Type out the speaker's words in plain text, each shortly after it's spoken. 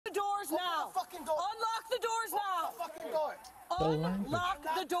fucking door. Unlock the doors now. Open the fucking door. Unlock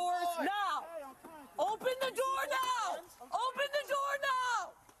the doors now. Open the door now. Open the door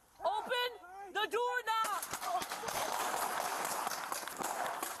now. Open the door now.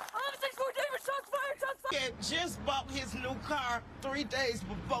 I'm 6-4 David. Shots fired. Shots fired. He had just bought his new car 3 days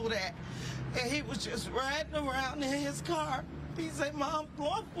before that, and he was just riding around in his car. He said, "Mom,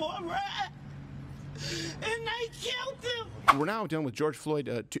 going for a ride," and they killed him. We're now dealing with George Floyd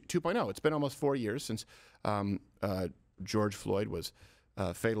 2.0. It's been almost 4 years since George Floyd was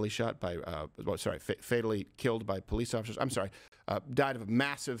fatally shot by, fatally killed by police officers. Died of a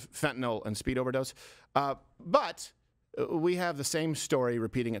massive fentanyl and speed overdose. But we have the same story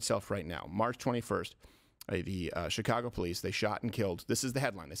repeating itself right now. March 21st, the Chicago police, they shot and killed. This is the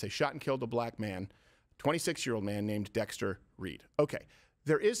headline. They say shot and killed a black man, 26-year-old man named Dexter Reed. Okay,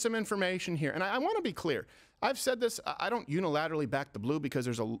 there is some information here, and I want to be clear. I've said this. I don't unilaterally back the blue because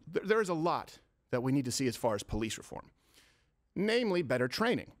there is a lot that we need to see as far as police reform, namely better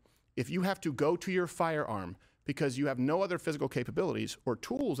training. If you have to go to your firearm because you have no other physical capabilities or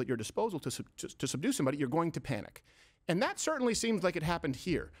tools at your disposal to subdue somebody, you're going to panic. And that certainly seems like it happened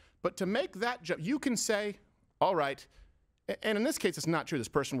here. But to make that jump, you can say, all right, and in this case, it's not true. This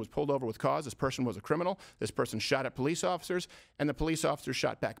person was pulled over with cause. This person was a criminal. This person shot at police officers, and the police officers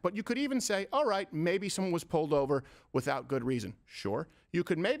shot back. But you could even say, all right, maybe someone was pulled over without good reason. Sure. You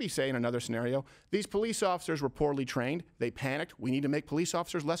could maybe say in another scenario, these police officers were poorly trained. They panicked. We need to make police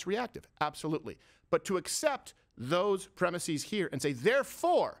officers less reactive. Absolutely. But to accept those premises here and say,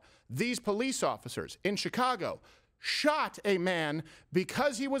 therefore, these police officers in Chicago shot a man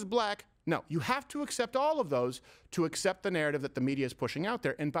because he was black. No, you have to accept all of those to accept the narrative that the media is pushing out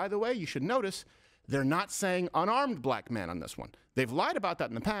there. And by the way, you should notice they're not saying unarmed black man on this one. They've lied about that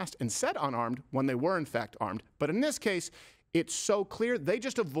in the past and said unarmed when they were in fact armed. But in this case, it's so clear they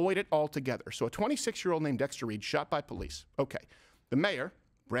just avoid it altogether. So a 26-year-old named Dexter Reed shot by police. Okay. The mayor,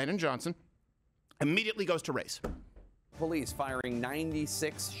 Brandon Johnson, immediately goes to race. Police firing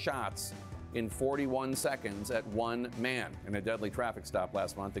 96 shots in 41 seconds at one man in a deadly traffic stop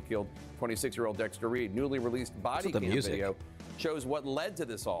last month that killed 26-year-old Dexter Reed. Newly released body cam video shows what led to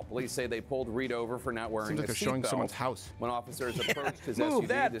this all. Police say they pulled Reed over for not wearing a showing someone's seatbelt. house. When officers approached his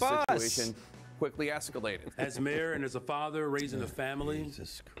SUV, the situation quickly escalated. As mayor and as a father raising a family,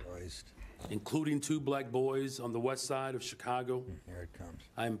 Jesus Christ, including 2 black boys on the west side of Chicago, here it comes.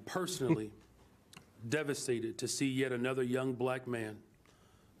 I am personally devastated to see yet another young black man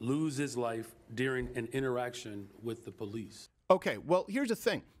lose his life during an interaction with the police. Okay, well, here's the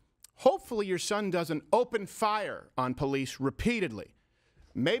thing. Hopefully your son doesn't open fire on police repeatedly.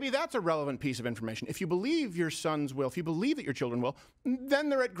 Maybe that's a relevant piece of information. If you believe your sons will, if you believe that your children will, then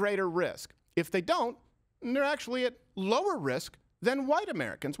they're at greater risk. If they don't, they're actually at lower risk than white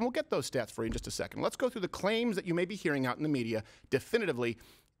Americans. And we'll get those stats for you in just a second. Let's go through the claims that you may be hearing out in the media definitively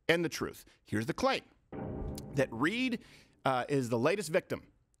and the truth. Here's the claim that Reed is the latest victim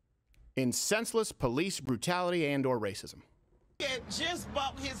in senseless police brutality and or racism. He had just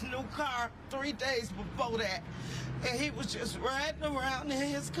bought his new car 3 days before that, and he was just riding around in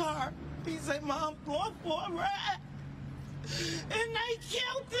his car. He said, "Mom, going for a ride," and they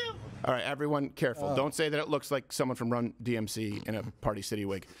killed him. All right, everyone, careful. Don't say that it looks like someone from Run DMC in a Party City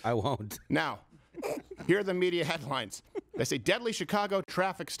wig. I won't. Now, here are the media headlines. They say deadly Chicago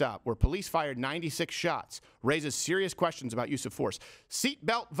traffic stop where police fired 96 shots raises serious questions about use of force.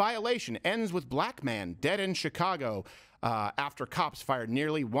 Seatbelt violation ends with black man dead in Chicago after cops fired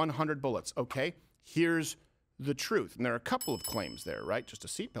nearly 100 bullets. Okay, here's the truth. And there are a couple of claims there, right? Just a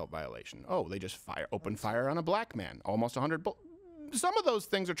seatbelt violation. Oh, they just opened fire on a black man. Almost 100 bullets. Some of those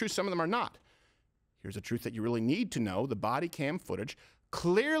things are true, some of them are not. Here's a truth that you really need to know. The body cam footage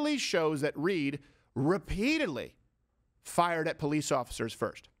clearly shows that Reed repeatedly fired at police officers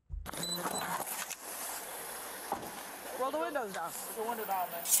first. Roll the windows down. Roll the window down,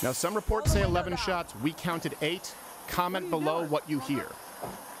 man. Now, some reports say 11 shots. We counted 8. Comment below what you hear.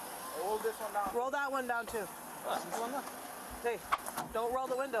 Roll this one down. Roll that one down, too. Hey, don't roll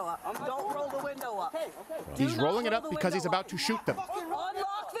the window up. Don't roll the window up. Okay. He's rolling it up because he's about to shoot them.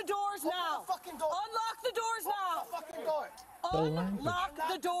 Unlock the doors now. Unlock the doors now. Unlock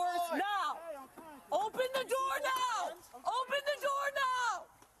the doors now. Open the door now. Open the door now.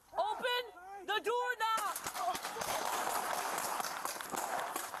 Open the door now.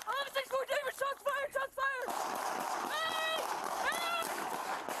 I'm 6-4 David. Shots fired. Shots fired. Hey! Hey!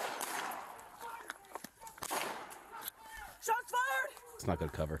 Shots fired. It's not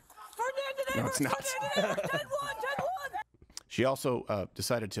good cover. No, it's not. 10-1. She also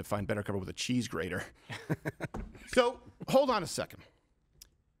decided to find better cover with a cheese grater. So, hold on a second.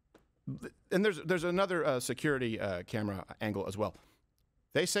 and there's another security camera angle as well.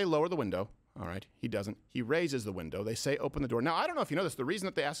 They say lower the window. All right, he doesn't. He raises the window. They say open the door. Now, I don't know if you know this. The reason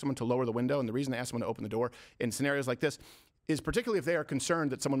that they ask someone to lower the window and the reason they ask someone to open the door in scenarios like this is particularly if they are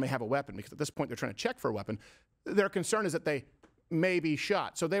concerned that someone may have a weapon, because at this point they're trying to check for a weapon. Their concern is that they may be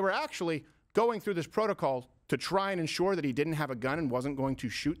shot. So they were actually going through this protocol to try and ensure that he didn't have a gun and wasn't going to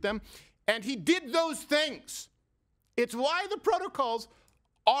shoot them. And he did those things. It's why the protocols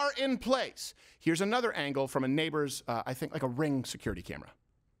are in place. Here's another angle from a neighbor's, I think, like a Ring security camera.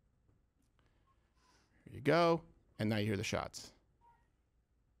 Here you go. And now you hear the shots.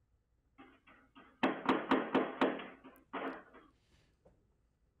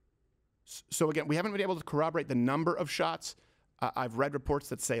 So again, we haven't been able to corroborate the number of shots. I've read reports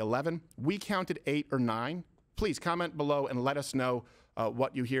that say 11. We counted 8 or 9. Please comment below and let us know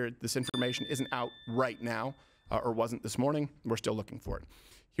what you hear. This information isn't out right now or wasn't this morning. We're still looking for it.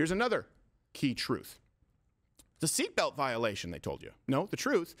 Here's another key truth. The seatbelt violation, they told you. No, the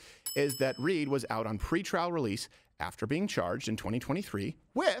truth is that Reed was out on pretrial release after being charged in 2023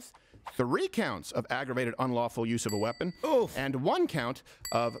 with 3 counts of aggravated unlawful use of a weapon and 1 count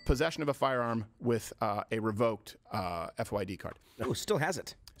of possession of a firearm with a revoked FYD card. Oh, still has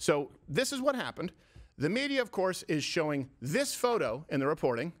it. So this is what happened. The media, of course, is showing this photo in the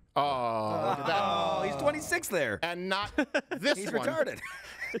reporting. Oh, look at that. Oh, he's 26 there. And not this he's one. He's retarded.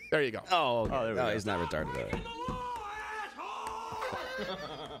 There you go. Oh, okay. No, he's not retarded.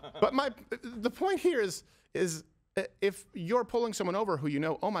 But the point here is if you're pulling someone over who you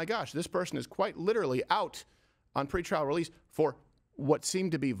know, oh my gosh, this person is quite literally out on pretrial release for what seem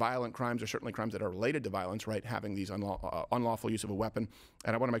to be violent crimes, or certainly crimes that are related to violence, right? Having these unlawful use of a weapon.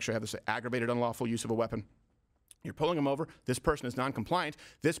 And I want to make sure I have this aggravated unlawful use of a weapon. You're pulling them over. This person is non-compliant.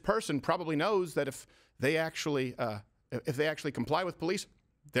 This person probably knows that if they actually comply with police,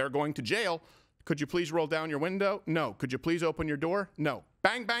 they're going to jail. Could you please roll down your window? No. Could you please open your door? No.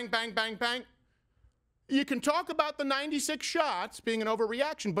 Bang, bang, bang, bang, bang. You can talk about the 96 shots being an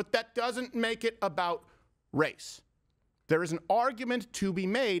overreaction, but that doesn't make it about race. There is an argument to be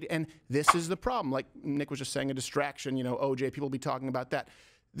made, and this is the problem. Like Nick was just saying, a distraction, OJ, people will be talking about that.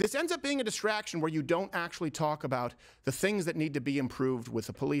 This ends up being a distraction where you don't actually talk about the things that need to be improved with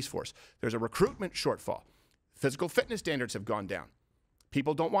the police force. There's a recruitment shortfall. Physical fitness standards have gone down.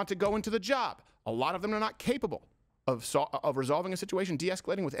 People don't want to go into the job. A lot of them are not capable of resolving a situation,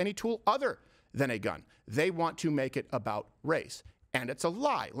 de-escalating with any tool other than a gun. They want to make it about race. And it's a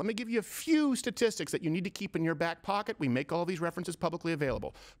lie. Let me give you a few statistics that you need to keep in your back pocket. We make all these references publicly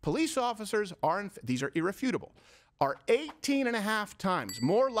available. Police officers these are irrefutable, are 18.5 times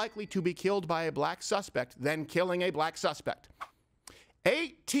more likely to be killed by a black suspect than killing a black suspect.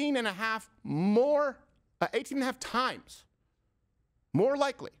 18.5 times more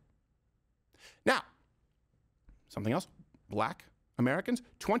likely. Now, something else, black Americans,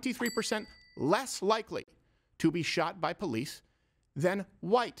 23% less likely to be shot by police than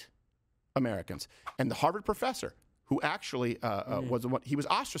white Americans. And the Harvard professor, who actually he was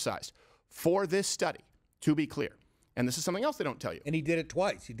ostracized for this study, to be clear. And this is something else they don't tell you. And he did it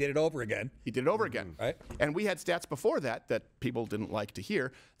twice. He did it over again. He did it over again. Right. And we had stats before that people didn't like to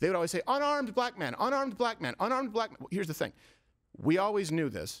hear. They would always say, unarmed black man, unarmed black man, unarmed black man. Here's the thing. We always knew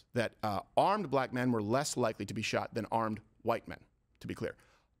this, that armed black men were less likely to be shot than armed white men, to be clear.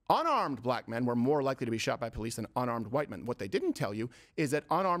 Unarmed black men were more likely to be shot by police than unarmed white men. What they didn't tell you is that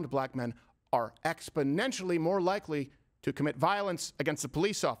unarmed black men are exponentially more likely to commit violence against a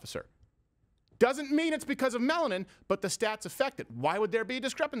police officer. Doesn't mean it's because of melanin, but the stats affect it. Why would there be a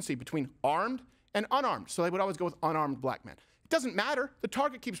discrepancy between armed and unarmed? So they would always go with unarmed black men. It doesn't matter. The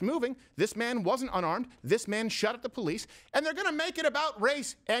target keeps moving. This man wasn't unarmed. This man shot at the police. And they're going to make it about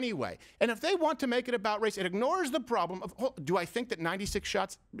race anyway. And if they want to make it about race, it ignores the problem of, do I think that 96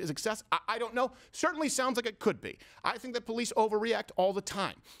 shots is excess? I don't know. Certainly sounds like it could be. I think that police overreact all the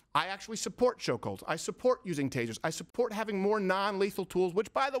time. I actually support chokeholds. I support using tasers. I support having more non-lethal tools,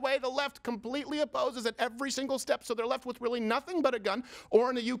 which, by the way, the left completely opposes at every single step. So they're left with really nothing but a gun, or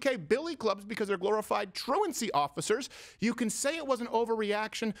in the UK, billy clubs, because they're glorified truancy officers. You can say it was an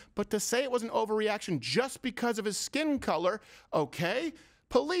overreaction, but to say it was an overreaction just because of his skin color, okay?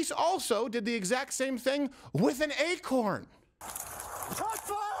 Police also did the exact same thing with an acorn. Shots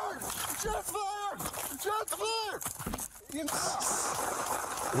fired! Shots fired! Shots fired! It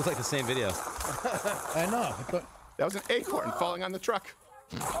looks like the same video. I know. That was an acorn falling on the truck.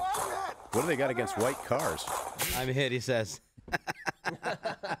 What do they got against white cars? I'm hit, he says. One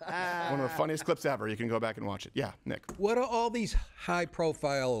of the funniest clips ever. You can go back and watch it. Yeah, Nick. What are all these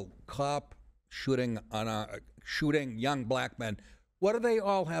high-profile cop shooting young black men? What do they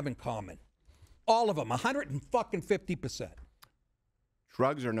all have in common? All of them, 150%.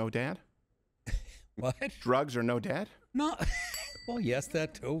 Drugs are no dad? What? Drugs are no dad? No. Well, yes,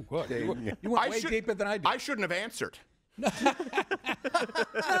 that too. What, you went way deeper than I did. I shouldn't have answered.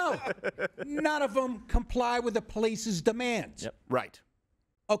 No, none of them comply with the police's demands. Yep. Right.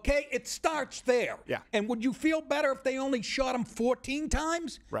 Okay, it starts there. Yeah. And would you feel better if they only shot him 14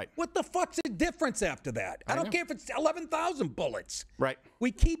 times? Right. What the fuck's the difference after that? I don't care if it's 11,000 bullets. Right.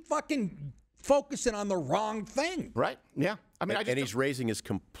 We keep fucking focusing on the wrong thing. Right. Yeah. I mean, and he's raising his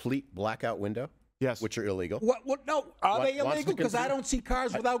complete blackout window. Yes. Which are illegal. What? No, are they Wants illegal? to Because I consider- don't see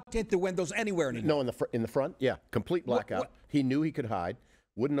cars without tinted windows anywhere anymore. No, in the front, yeah, complete blackout. He knew he could hide,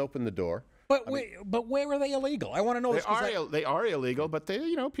 wouldn't open the door. But but where are they illegal? I want to know. They are illegal, but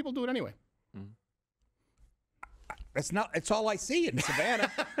people do it anyway. It's all I see in Savannah.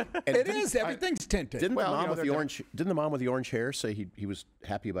 It is. Everything's tinted. Didn't the mom with the orange hair say he was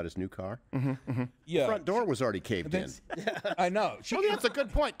happy about his new car? Yeah. The front door was already caved in. I know. Well, that's a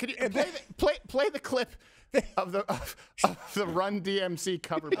good point. Could you play the clip of the Run DMC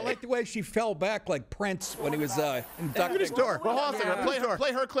cover? I like the way she fell back like Prince when he was inducted. Well, hold on a second.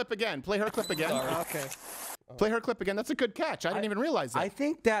 Play her clip again. Play her clip again. Sorry. Okay. Play her clip again. That's a good catch. I didn't even realize that. I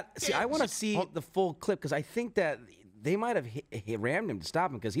think that. See, I want to see the full clip because I think that they might have rammed him to stop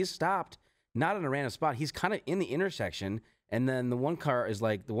him because he's stopped not in a random spot. He's kind of in the intersection, and then the one car is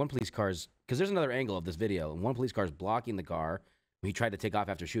like the one police car is because there's another angle of this video, and one police car is blocking the car. He tried to take off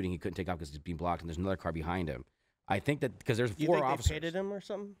after shooting. He couldn't take off because he's being blocked, and there's another car behind him. I think that because there's four officers. They painted him or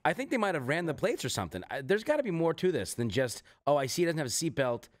something? I think they might have ran the plates or something. There's got to be more to this than just, oh, I see he doesn't have a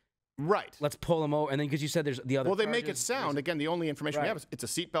seatbelt. Right. Let's pull him over. And then because you said there's the other. Well, they make it sound again. The only information we have is it's a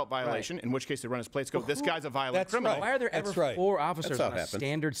seatbelt violation. In which case they run his plates. Go. This guy's a violent criminal. Why are there ever four officers on a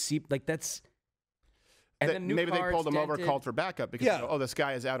standard seat? Like that's. And then maybe they pulled him over, called for backup because this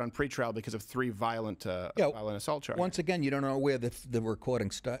guy is out on pretrial because of 3 violent assault charges. Once again, you don't know where the recording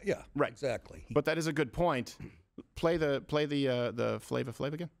starts. Yeah. Right. Exactly. But that is a good point. Play the Flava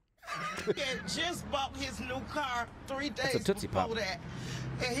Flav again. He had just bought his new car 3 days before that.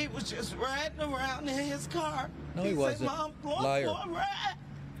 And he was just riding around in his car. No, he wasn't. Said, Mom, go Liar. for a ride.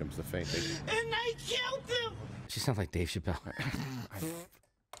 Comes the fainting. And they killed him. She sounds like Dave Chappelle.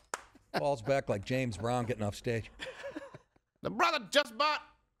 Falls back like James Brown getting off stage. The brother just bought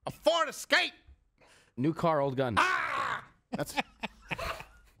a Ford Escape. New car, old gun. Ah! That's.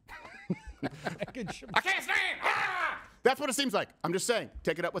 I can't stand. Ah! That's what it seems like. I'm just saying.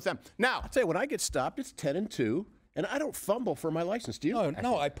 Take it up with them. Now, I'll tell you, when I get stopped, it's 10-2, and I don't fumble for my license. Do you?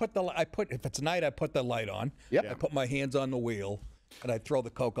 No. I put if it's night, I put the light on. Yep. I put my hands on the wheel, and I throw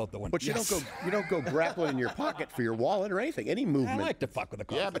the coke out the window. But you don't go grappling in your pocket for your wallet or anything. Any movement. I like to fuck with the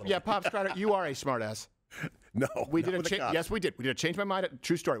cops. Pops Crowder, you are a smartass. No, we did a change. Yes, we did. We did a change my mind.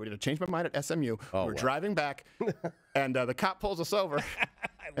 True story. We did a change my mind at SMU. We were driving back, and the cop pulls us over.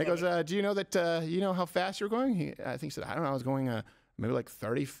 And he goes, "Do you know that? You know how fast you're going?" I think he said, "I don't know. I was going maybe like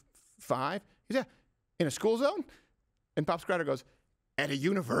 35." He said, "In a school zone?" And Pops Crowder goes, "At a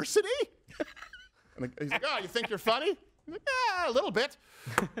university?" And he's like, "Oh, you think you're funny?" I'm like, "Yeah, a little bit."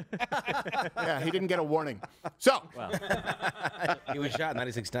 Yeah, he didn't get a warning. So he was shot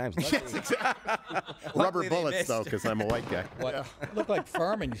 96 times. Yes, exactly. Rubber bullets, though, because I'm a white guy. What? Yeah. Look like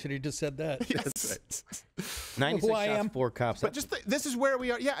Furman. You should have just said that. Yes. 96 who I shots, am. 4 cops. But this is where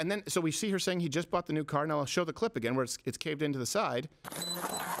we are. Yeah, and then so we see her saying he just bought the new car. Now I'll show the clip again where it's caved into the side.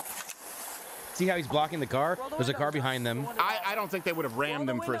 See how he's blocking the car? There's a car behind them. I don't think they would have rammed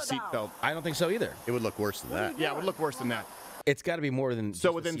him for a seatbelt. I don't think so either. It would look worse than that. Yeah, it would look worse than that. It's got to be more than.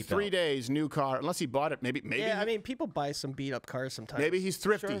 So within 3 days, new car. Unless he bought it, maybe. Yeah, I mean, people buy some beat up cars sometimes. Maybe he's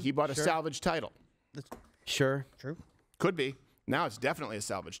thrifty. Sure, He bought a salvage title. Sure. True. Could be. Now it's definitely a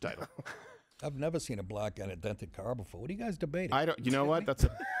salvage title. I've never seen a black dented car before. What are you guys debating? I don't. You know what?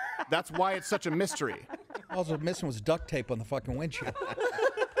 That's why it's such a mystery. All I was missing was duct tape on the fucking windshield.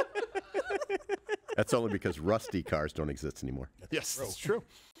 That's only because rusty cars don't exist anymore. Yes, that's true.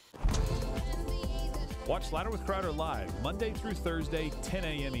 Watch Ladder with Crowder live Monday through Thursday, 10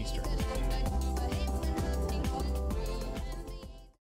 a.m. Eastern.